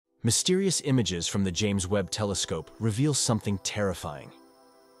Mysterious images from the James Webb Telescope reveal something terrifying.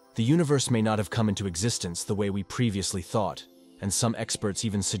 The universe may not have come into existence the way we previously thought, and some experts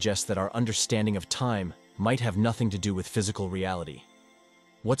even suggest that our understanding of time might have nothing to do with physical reality.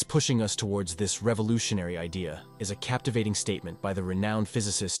 What's pushing us towards this revolutionary idea is a captivating statement by the renowned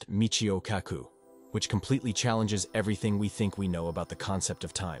physicist Michio Kaku, which completely challenges everything we think we know about the concept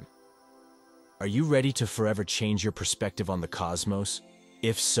of time. Are you ready to forever change your perspective on the cosmos?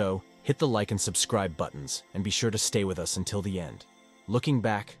 If so, hit the like and subscribe buttons, and be sure to stay with us until the end. Looking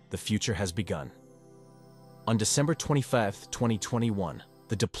back, the future has begun. On December 25, 2021,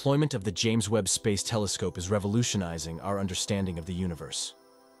 the deployment of the James Webb Space Telescope is revolutionizing our understanding of the universe.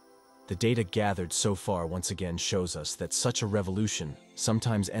 The data gathered so far once again shows us that such a revolution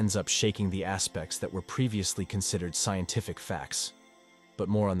sometimes ends up shaking the aspects that were previously considered scientific facts. But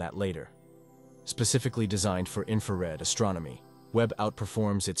more on that later. Specifically designed for infrared astronomy, Webb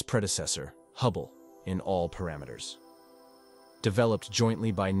outperforms its predecessor, Hubble, in all parameters. Developed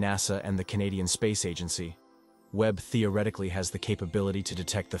jointly by NASA and the Canadian Space Agency, Webb theoretically has the capability to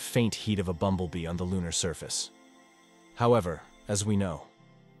detect the faint heat of a bumblebee on the lunar surface. However, as we know,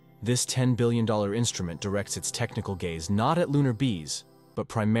 this $10 billion instrument directs its technical gaze not at lunar bees, but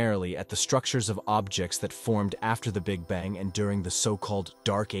primarily at the structures of objects that formed after the Big Bang and during the so-called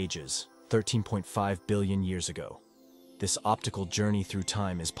Dark Ages, 13.5 billion years ago. This optical journey through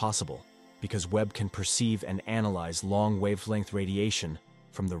time is possible because Webb can perceive and analyze long-wavelength radiation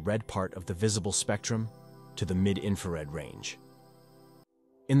from the red part of the visible spectrum to the mid-infrared range.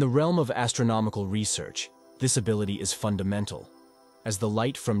 In the realm of astronomical research, this ability is fundamental, as the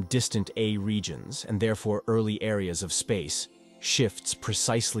light from distant A regions, and therefore early areas of space, shifts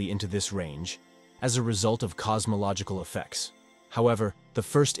precisely into this range as a result of cosmological effects. However, the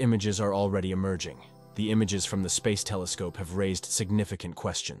first images are already emerging. The images from the Space Telescope have raised significant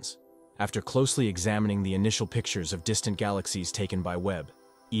questions. After closely examining the initial pictures of distant galaxies taken by Webb,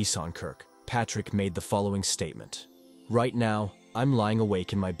 Kirkpatrick made the following statement. "Right now, I'm lying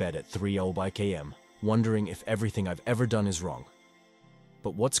awake in my bed at 3:00 a.m., wondering if everything I've ever done is wrong."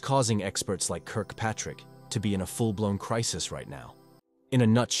 But what's causing experts like Kirkpatrick to be in a full-blown crisis right now? In a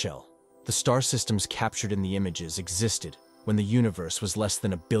nutshell, the star systems captured in the images existed when the universe was less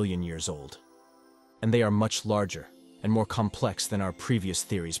than 1 billion years old. And they are much larger and more complex than our previous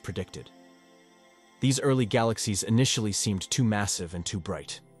theories predicted. These early galaxies initially seemed too massive and too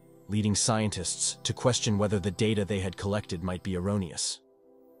bright, leading scientists to question whether the data they had collected might be erroneous.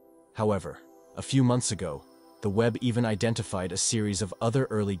 However, a few months ago, the Webb even identified a series of other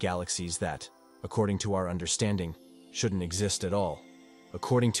early galaxies that, according to our understanding, shouldn't exist at all.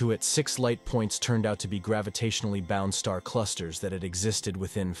 According to it, 6 light points turned out to be gravitationally bound star clusters that had existed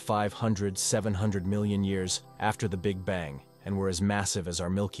within 500–700 million years after the Big Bang and were as massive as our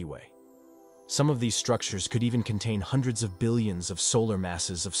Milky Way. Some of these structures could even contain hundreds of billions of solar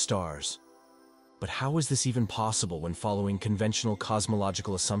masses of stars. But how is this even possible when following conventional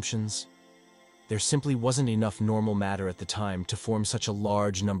cosmological assumptions? There simply wasn't enough normal matter at the time to form such a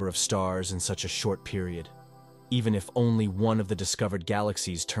large number of stars in such a short period. Even if only one of the discovered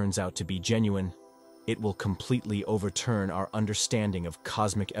galaxies turns out to be genuine, it will completely overturn our understanding of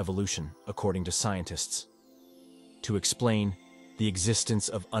cosmic evolution, according to scientists. To explain the existence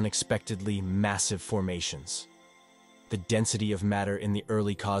of unexpectedly massive formations, the density of matter in the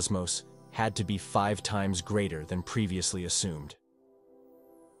early cosmos had to be 5 times greater than previously assumed.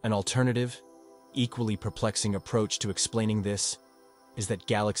 An alternative, equally perplexing approach to explaining this is that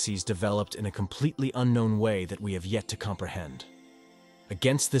galaxies developed in a completely unknown way that we have yet to comprehend.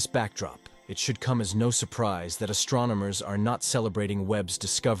 Against this backdrop, it should come as no surprise that astronomers are not celebrating Webb's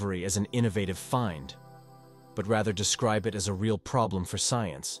discovery as an innovative find, but rather describe it as a real problem for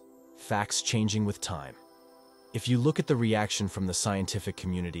science, facts changing with time. If you look at the reaction from the scientific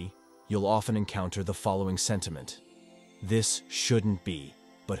community, you'll often encounter the following sentiment. This shouldn't be,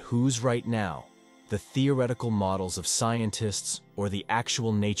 but who's right now? The theoretical models of scientists or the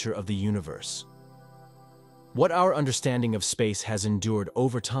actual nature of the universe? What our understanding of space has endured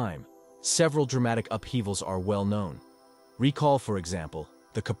over time, several dramatic upheavals are well known. Recall, for example,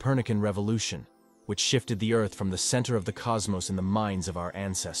 the Copernican revolution, which shifted the Earth from the center of the cosmos in the minds of our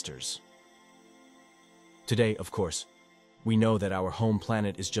ancestors. Today, of course, we know that our home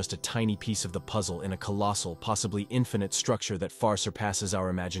planet is just a tiny piece of the puzzle in a colossal, possibly infinite structure that far surpasses our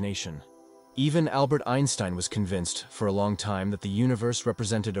imagination. Even Albert Einstein was convinced for a long time that the universe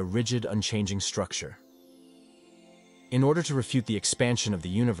represented a rigid, unchanging structure. In order to refute the expansion of the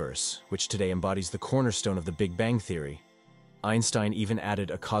universe, which today embodies the cornerstone of the Big Bang theory, Einstein even added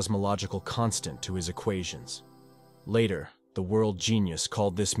a cosmological constant to his equations. Later, The world genius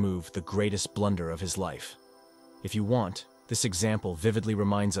called this move the greatest blunder of his life. If you want, this example vividly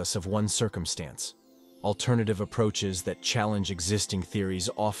reminds us of one circumstance. Alternative approaches that challenge existing theories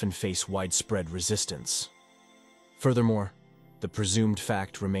often face widespread resistance. Furthermore, the presumed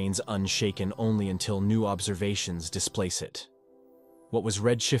fact remains unshaken only until new observations displace it. What was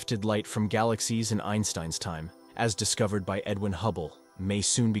redshifted light from galaxies in Einstein's time, as discovered by Edwin Hubble, may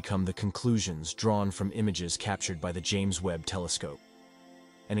soon become the conclusions drawn from images captured by the James Webb Telescope.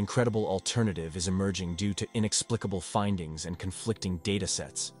 An incredible alternative is emerging due to inexplicable findings and conflicting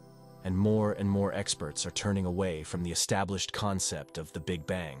datasets, and more experts are turning away from the established concept of the Big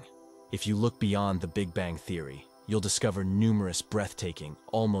Bang. If you look beyond the Big Bang theory, you'll discover numerous breathtaking,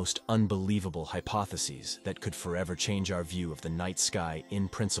 almost unbelievable hypotheses that could forever change our view of the night sky in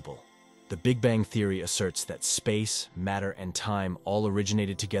principle. The Big Bang theory asserts that space, matter, and time all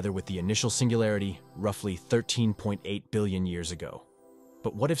originated together with the initial singularity roughly 13.8 billion years ago.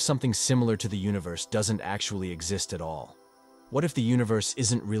 But what if something similar to the universe doesn't actually exist at all? What if the universe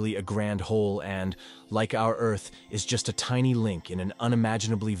isn't really a grand whole and, like our Earth, is just a tiny link in an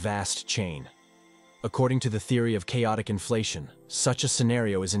unimaginably vast chain? According to the theory of chaotic inflation, such a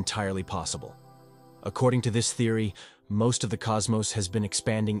scenario is entirely possible. According to this theory, most of the cosmos has been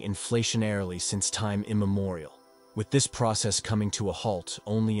expanding inflationarily since time immemorial, with this process coming to a halt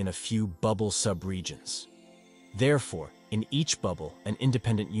only in a few bubble subregions. Therefore, in each bubble, an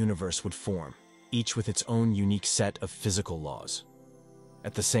independent universe would form, each with its own unique set of physical laws.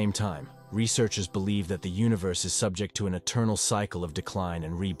 At the same time, researchers believe that the universe is subject to an eternal cycle of decline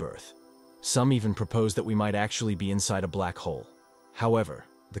and rebirth. Some even propose that we might actually be inside a black hole. However,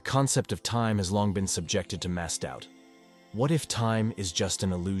 the concept of time has long been subjected to mass doubt. What if time is just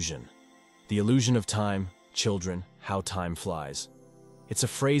an illusion? The illusion of time, children, how time flies. It's a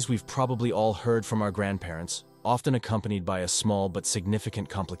phrase we've probably all heard from our grandparents, often accompanied by a small but significant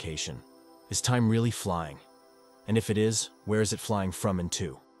complication. Is time really flying? And if it is, where is it flying from and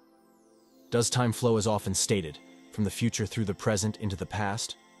to? Does time flow as often stated, from the future through the present into the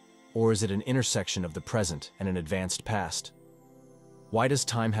past? Or is it an intersection of the present and an advanced past? Why does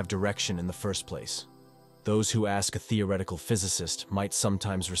time have direction in the first place? Those who ask a theoretical physicist might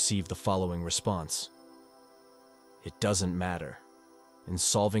sometimes receive the following response: it doesn't matter. In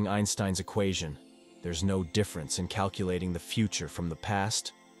solving Einstein's equation, there's no difference in calculating the future from the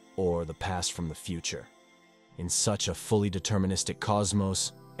past or the past from the future. In such a fully deterministic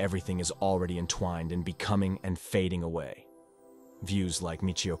cosmos, everything is already entwined in becoming and fading away. Views like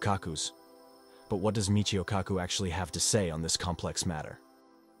Michio Kaku's. But what does Michio Kaku actually have to say on this complex matter?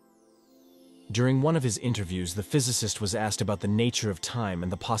 During one of his interviews, the physicist was asked about the nature of time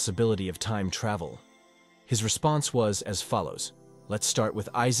and the possibility of time travel. His response was as follows. Let's start with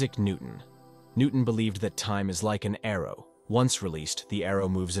Isaac Newton. Newton believed that time is like an arrow. Once released, the arrow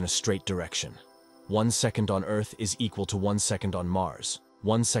moves in a straight direction. 1 second on Earth is equal to 1 second on Mars,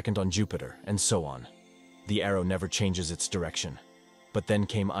 1 second on Jupiter, and so on. The arrow never changes its direction. But then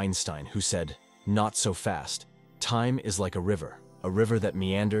came Einstein, who said, not so fast. Time is like a river that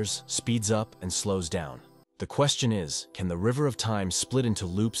meanders, speeds up, and slows down. The question is, can the river of time split into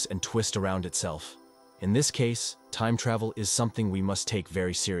loops and twist around itself? In this case, time travel is something we must take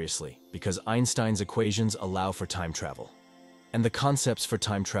very seriously, because Einstein's equations allow for time travel. And the concepts for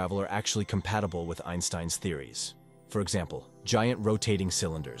time travel are actually compatible with Einstein's theories. For example, giant rotating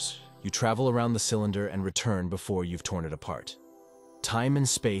cylinders. You travel around the cylinder and return before you've torn it apart. Time and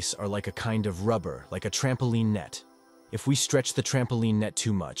space are like a kind of rubber, like a trampoline net. If we stretch the trampoline net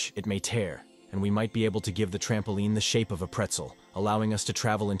too much, it may tear, and we might be able to give the trampoline the shape of a pretzel, allowing us to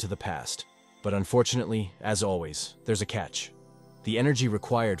travel into the past. But unfortunately, as always, there's a catch. The energy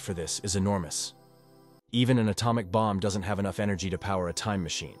required for this is enormous. Even an atomic bomb doesn't have enough energy to power a time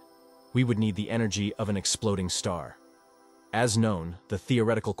machine. We would need the energy of an exploding star. As known, the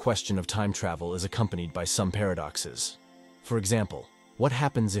theoretical question of time travel is accompanied by some paradoxes. For example, what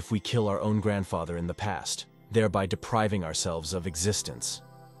happens if we kill our own grandfather in the past, thereby depriving ourselves of existence?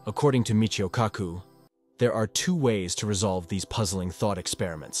 According to Michio Kaku, there are two ways to resolve these puzzling thought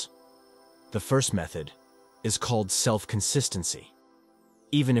experiments. The first method is called self-consistency.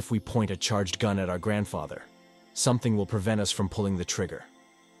 Even if we point a charged gun at our grandfather, something will prevent us from pulling the trigger.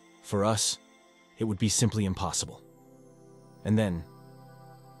 For us, it would be simply impossible. And then,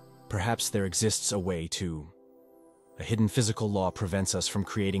 perhaps there exists a way to... A hidden physical law prevents us from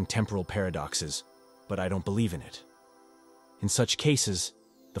creating temporal paradoxes, but I don't believe in it. In such cases,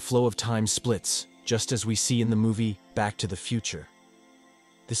 the flow of time splits, just as we see in the movie Back to the Future.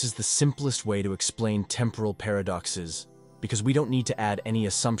 This is the simplest way to explain temporal paradoxes, because we don't need to add any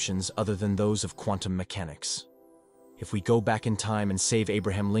assumptions other than those of quantum mechanics. If we go back in time and save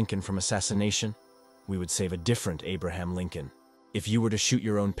Abraham Lincoln from assassination, we would save a different Abraham Lincoln. If you were to shoot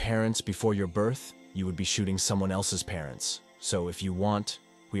your own parents before your birth, you would be shooting someone else's parents. So if you want,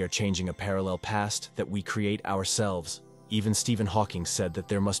 we are changing a parallel past that we create ourselves. Even Stephen Hawking said that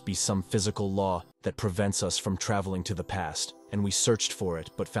there must be some physical law that prevents us from traveling to the past, and we searched for it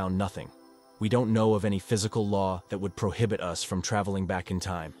but found nothing. We don't know of any physical law that would prohibit us from traveling back in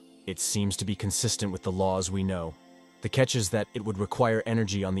time. It seems to be consistent with the laws we know. The catch is that it would require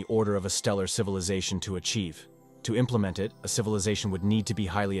energy on the order of a stellar civilization to achieve. To implement it, a civilization would need to be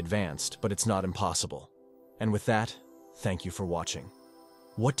highly advanced, but it's not impossible. And with that, thank you for watching.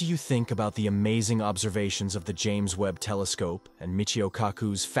 What do you think about the amazing observations of the James Webb Telescope and Michio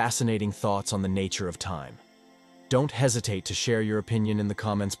Kaku's fascinating thoughts on the nature of time? Don't hesitate to share your opinion in the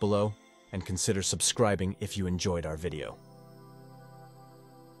comments below, and consider subscribing if you enjoyed our video.